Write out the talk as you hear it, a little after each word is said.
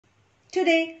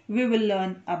Today we will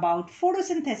learn about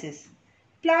photosynthesis.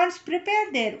 Plants prepare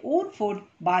their own food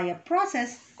by a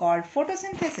process called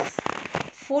photosynthesis.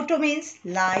 Photo means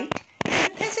light,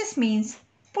 synthesis means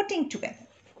putting together.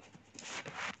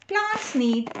 Plants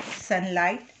need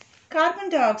sunlight, carbon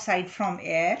dioxide from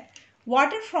air,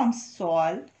 water from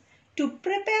soil to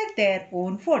prepare their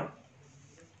own food.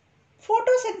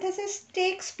 Photosynthesis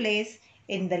takes place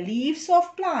in the leaves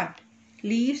of plant.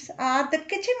 Leaves are the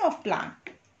kitchen of plant.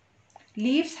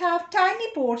 Leaves have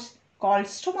tiny pores called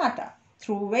stomata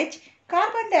through which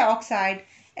carbon dioxide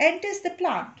enters the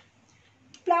plant.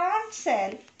 Plant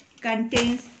cell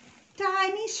contains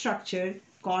tiny structure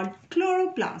called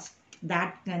chloroplast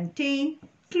that contain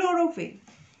chlorophyll.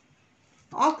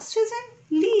 Oxygen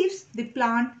leaves the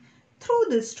plant through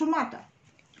the stomata.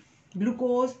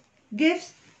 Glucose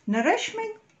gives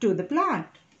nourishment to the plant.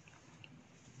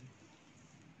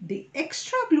 The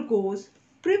extra glucose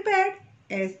prepared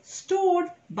is stored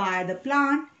by the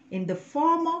plant in the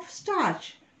form of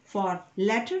starch for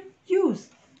later use.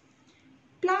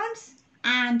 Plants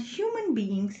and human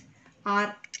beings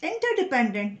are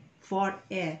interdependent for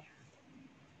air.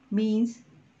 Means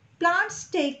plants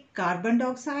take carbon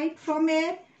dioxide from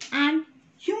air and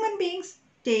human beings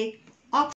take